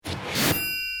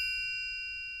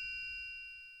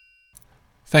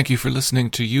Thank you for listening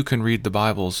to You Can Read the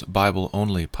Bible's Bible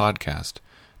Only podcast.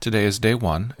 Today is day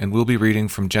 1, and we'll be reading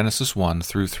from Genesis 1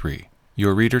 through 3.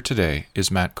 Your reader today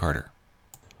is Matt Carter.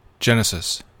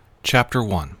 Genesis, chapter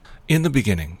 1. In the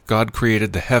beginning, God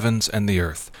created the heavens and the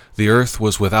earth. The earth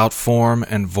was without form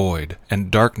and void, and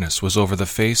darkness was over the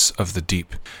face of the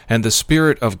deep. And the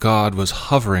Spirit of God was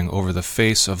hovering over the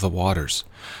face of the waters.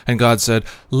 And God said,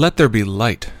 "Let there be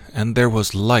light," and there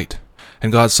was light.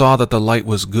 And God saw that the light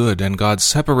was good, and God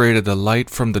separated the light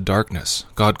from the darkness.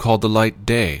 God called the light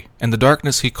day, and the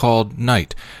darkness he called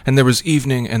night. And there was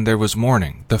evening, and there was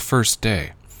morning, the first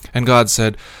day. And God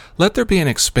said, "Let there be an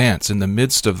expanse in the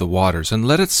midst of the waters, and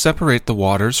let it separate the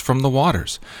waters from the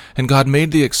waters." And God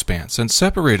made the expanse, and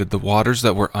separated the waters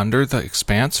that were under the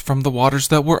expanse from the waters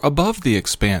that were above the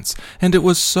expanse. And it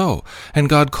was so. And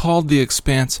God called the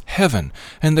expanse heaven.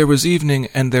 And there was evening,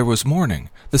 and there was morning,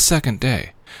 the second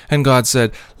day. And God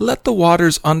said, "Let the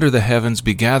waters under the heavens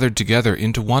be gathered together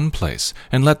into one place,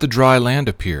 and let the dry land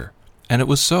appear." And it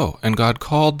was so. And God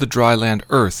called the dry land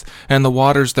earth, and the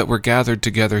waters that were gathered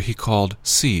together he called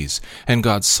seas. And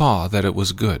God saw that it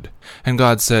was good. And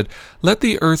God said, "Let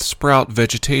the earth sprout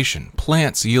vegetation,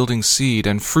 plants yielding seed,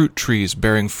 and fruit trees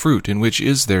bearing fruit in which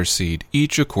is their seed,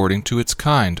 each according to its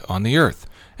kind, on the earth."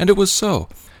 And it was so.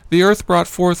 The earth brought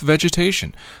forth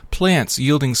vegetation, plants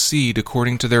yielding seed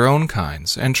according to their own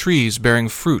kinds, and trees bearing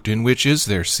fruit in which is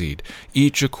their seed,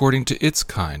 each according to its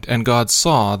kind. And God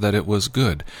saw that it was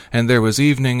good. And there was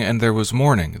evening, and there was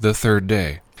morning, the third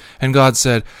day. And God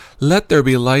said, "Let there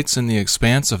be lights in the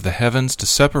expanse of the heavens to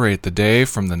separate the day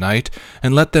from the night,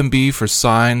 and let them be for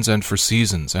signs and for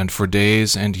seasons, and for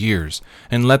days and years.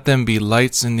 And let them be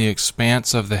lights in the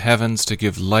expanse of the heavens to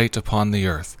give light upon the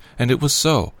earth." And it was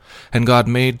so. And God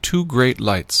made 2 great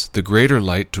lights, the greater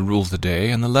light to rule the day,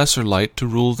 and the lesser light to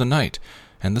rule the night,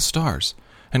 and the stars.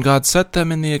 And God set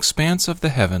them in the expanse of the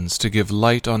heavens to give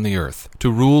light on the earth,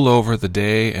 to rule over the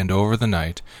day and over the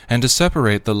night, and to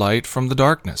separate the light from the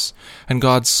darkness. And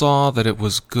God saw that it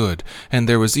was good. And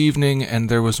there was evening, and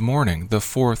there was morning, the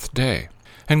 4th day.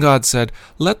 And God said,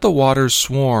 "Let the waters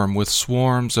swarm with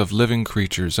swarms of living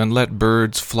creatures, and let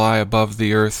birds fly above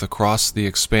the earth across the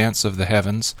expanse of the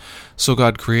heavens." So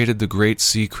God created the great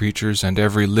sea creatures and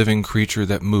every living creature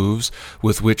that moves,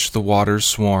 with which the waters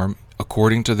swarm,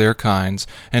 according to their kinds,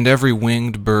 and every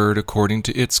winged bird according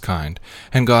to its kind.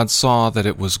 And God saw that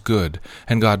it was good.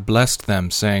 And God blessed them,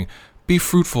 saying, "Be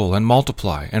fruitful and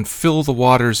multiply, and fill the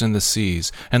waters in the seas,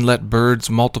 and let birds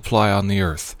multiply on the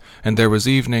earth." And there was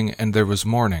evening, and there was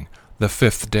morning, the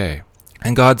 5th day.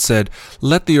 And God said,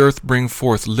 "Let the earth bring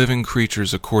forth living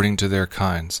creatures according to their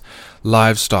kinds,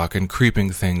 livestock and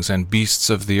creeping things, and beasts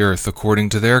of the earth according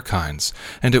to their kinds."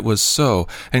 And it was so.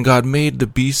 And God made the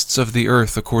beasts of the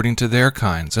earth according to their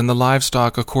kinds, and the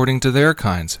livestock according to their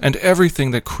kinds, and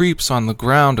everything that creeps on the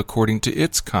ground according to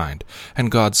its kind. And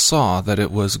God saw that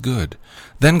it was good.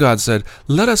 Then God said,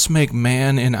 "Let us make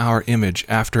man in our image,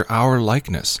 after our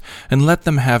likeness, and let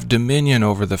them have dominion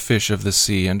over the fish of the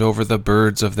sea, and over the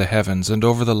birds of the heavens, and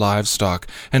over the livestock,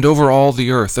 and over all the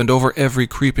earth, and over every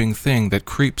creeping thing that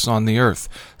creeps on the earth."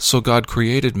 So God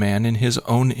created man in his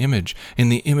own image. In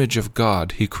the image of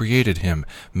God he created him.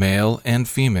 Male and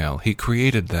female he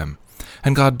created them.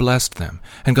 And God blessed them.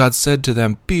 And God said to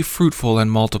them, "Be fruitful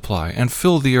and multiply, and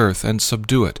fill the earth and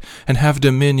subdue it, and have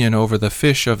dominion over the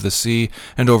fish of the sea,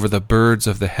 and over the birds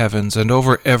of the heavens, and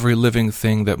over every living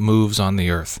thing that moves on the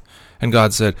earth." And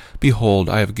God said, "Behold,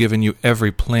 I have given you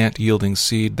every plant yielding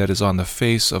seed that is on the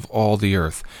face of all the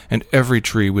earth, and every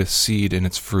tree with seed in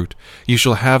its fruit. You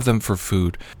shall have them for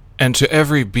food. And to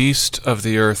every beast of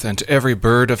the earth, and to every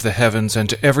bird of the heavens, and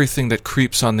to everything that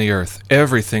creeps on the earth,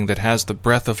 everything that has the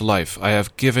breath of life, I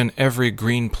have given every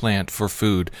green plant for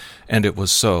food." And it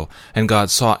was so. And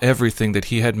God saw everything that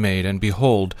he had made, and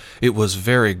behold, it was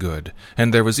very good.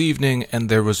 And there was evening, and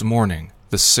there was morning,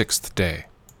 the 6th day.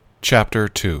 Chapter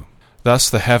 2. Thus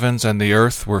the heavens and the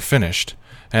earth were finished,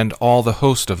 and all the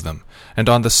host of them. And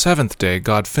on the 7th day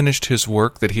God finished his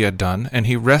work that he had done, and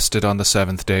he rested on the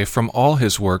 7th day from all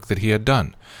his work that he had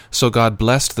done. So God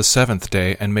blessed the 7th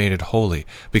day and made it holy,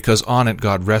 because on it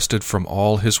God rested from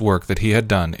all his work that he had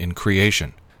done in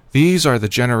creation. These are the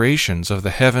generations of the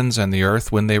heavens and the earth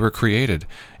when they were created,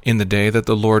 in the day that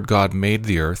the Lord God made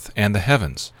the earth and the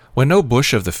heavens. When no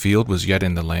bush of the field was yet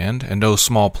in the land, and no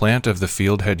small plant of the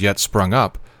field had yet sprung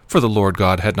up, for the Lord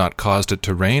God had not caused it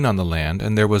to rain on the land,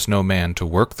 and there was no man to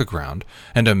work the ground,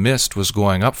 and a mist was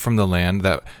going up from the land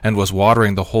and was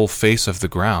watering the whole face of the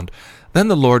ground. Then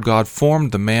the Lord God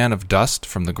formed the man of dust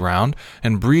from the ground,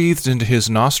 and breathed into his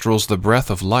nostrils the breath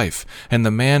of life, and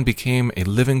the man became a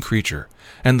living creature.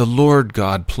 And the Lord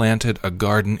God planted a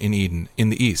garden in Eden, in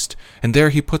the east, and there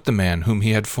he put the man whom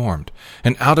he had formed.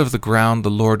 And out of the ground the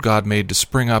Lord God made to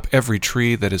spring up every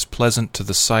tree that is pleasant to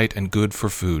the sight and good for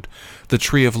food. The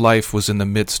tree of life was in the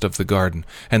midst of the garden,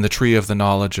 and the tree of the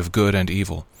knowledge of good and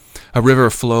evil. A river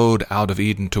flowed out of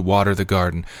Eden to water the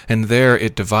garden, and there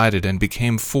it divided and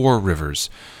became 4 rivers.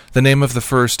 The name of the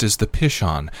first is the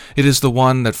Pishon. It is the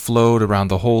one that flowed around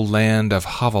the whole land of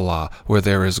Havilah, where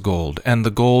there is gold, and the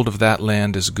gold of that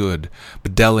land is good.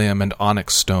 Bdellium and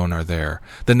onyx stone are there.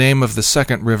 The name of the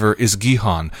second river is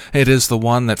Gihon. It is the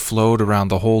one that flowed around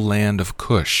the whole land of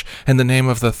Cush. And the name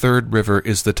of the third river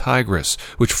is the Tigris,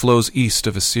 which flows east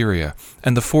of Assyria.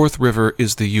 And the fourth river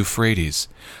is the Euphrates.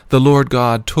 The Lord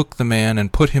God took the man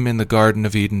and put him in the garden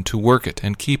of Eden to work it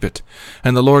and keep it.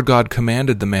 And the Lord God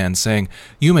commanded the man, saying,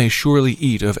 You may surely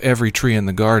eat of every tree in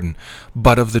the garden,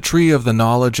 but of the tree of the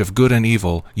knowledge of good and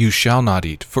evil you shall not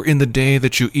eat, for in the day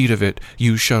that you eat of it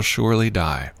you shall surely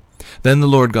die. Then the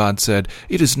Lord God said,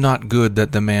 It is not good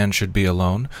that the man should be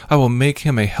alone. I will make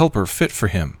him a helper fit for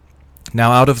him.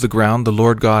 Now out of the ground the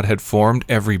Lord God had formed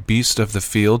every beast of the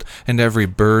field and every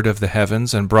bird of the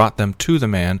heavens, and brought them to the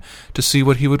man to see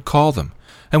what he would call them.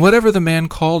 And whatever the man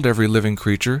called every living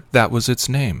creature, that was its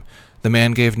name. The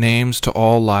man gave names to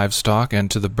all livestock, and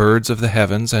to the birds of the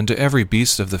heavens, and to every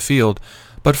beast of the field.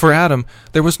 But for Adam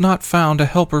there was not found a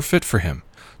helper fit for him.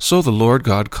 So the Lord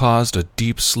God caused a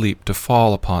deep sleep to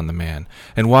fall upon the man,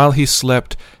 and while he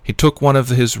slept, he took one of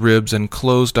his ribs and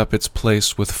closed up its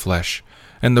place with flesh.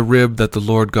 And the rib that the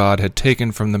Lord God had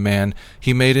taken from the man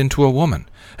he made into a woman,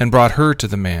 and brought her to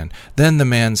the man. Then the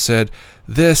man said,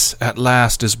 This at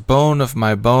last is bone of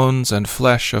my bones and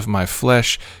flesh of my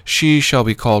flesh. She shall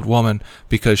be called woman,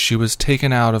 because she was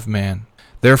taken out of man.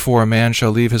 Therefore a man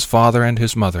shall leave his father and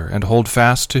his mother, and hold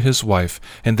fast to his wife,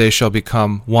 and they shall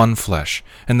become one flesh.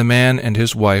 And the man and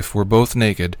his wife were both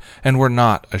naked, and were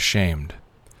not ashamed.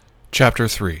 Chapter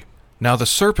 3. Now the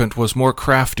serpent was more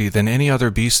crafty than any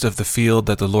other beast of the field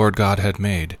that the Lord God had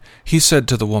made. He said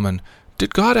to the woman,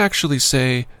 Did God actually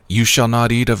say, You shall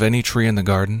not eat of any tree in the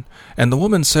garden? And the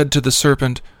woman said to the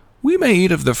serpent, We may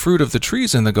eat of the fruit of the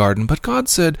trees in the garden, but God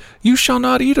said, You shall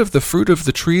not eat of the fruit of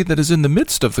the tree that is in the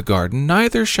midst of the garden,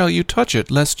 neither shall you touch it,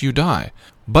 lest you die.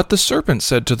 But the serpent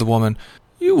said to the woman,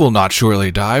 You will not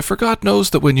surely die, for God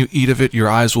knows that when you eat of it your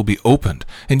eyes will be opened,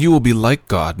 and you will be like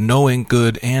God, knowing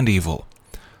good and evil.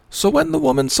 So when the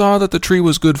woman saw that the tree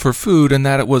was good for food, and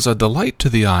that it was a delight to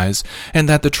the eyes, and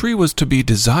that the tree was to be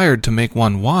desired to make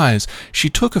one wise, she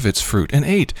took of its fruit and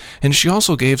ate, and she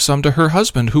also gave some to her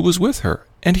husband who was with her,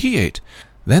 and he ate.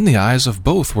 Then the eyes of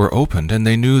both were opened, and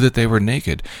they knew that they were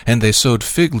naked, and they sewed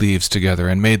fig leaves together,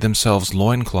 and made themselves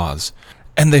loincloths.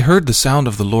 And they heard the sound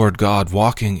of the Lord God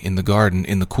walking in the garden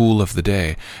in the cool of the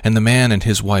day, and the man and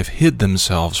his wife hid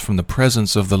themselves from the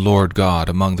presence of the Lord God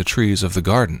among the trees of the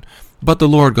garden. But the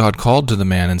Lord God called to the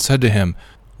man and said to him,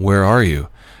 Where are you?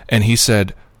 And he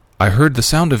said, I heard the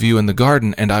sound of you in the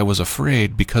garden, and I was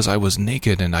afraid, because I was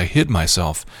naked, and I hid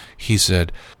myself. He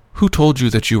said, Who told you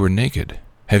that you were naked?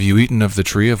 Have you eaten of the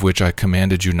tree of which I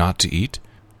commanded you not to eat?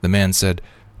 The man said,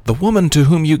 The woman to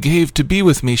whom you gave to be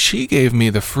with me, she gave me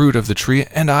the fruit of the tree,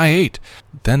 and I ate.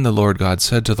 Then the Lord God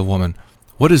said to the woman,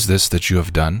 What is this that you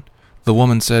have done? The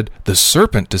woman said, The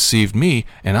serpent deceived me,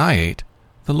 and I ate.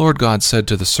 The Lord God said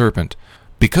to the serpent,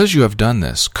 Because you have done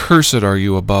this, cursed are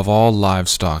you above all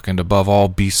livestock and above all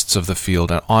beasts of the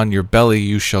field, and on your belly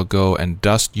you shall go, and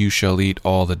dust you shall eat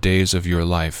all the days of your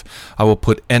life. I will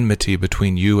put enmity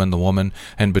between you and the woman,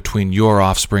 and between your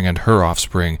offspring and her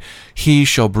offspring. He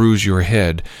shall bruise your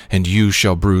head, and you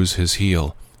shall bruise his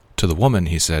heel. To the woman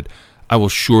he said, I will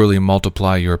surely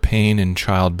multiply your pain in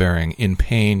childbearing. In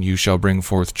pain you shall bring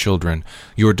forth children.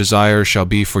 Your desire shall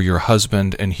be for your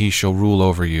husband, and he shall rule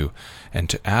over you. And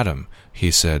to Adam he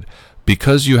said,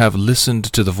 Because you have listened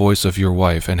to the voice of your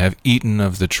wife, and have eaten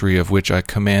of the tree of which I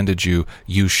commanded you,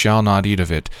 you shall not eat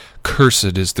of it.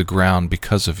 Cursed is the ground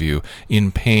because of you.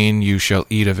 In pain you shall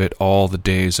eat of it all the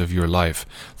days of your life.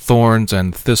 Thorns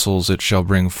and thistles it shall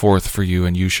bring forth for you,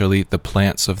 and you shall eat the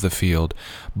plants of the field.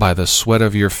 By the sweat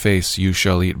of your face you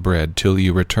shall eat bread, till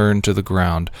you return to the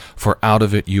ground, for out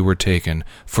of it you were taken.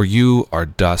 For you are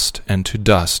dust, and to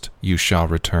dust you shall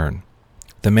return.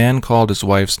 The man called his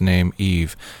wife's name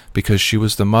Eve, because she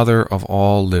was the mother of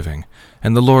all living.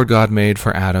 And the Lord God made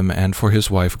for Adam and for his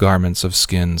wife garments of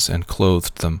skins, and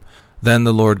clothed them. Then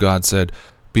the Lord God said,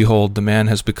 Behold, the man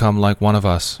has become like one of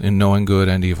us, in knowing good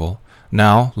and evil.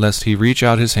 Now, lest he reach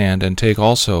out his hand, and take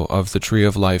also of the tree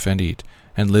of life, and eat,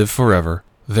 and live forever.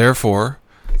 Therefore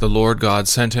the Lord God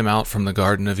sent him out from the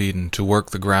Garden of Eden to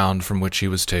work the ground from which he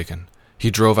was taken.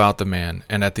 He drove out the man,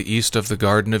 and at the east of the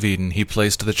Garden of Eden he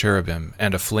placed the cherubim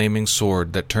and a flaming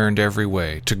sword that turned every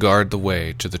way to guard the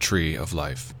way to the tree of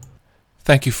life.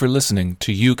 Thank you for listening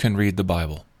to You Can Read the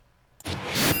Bible.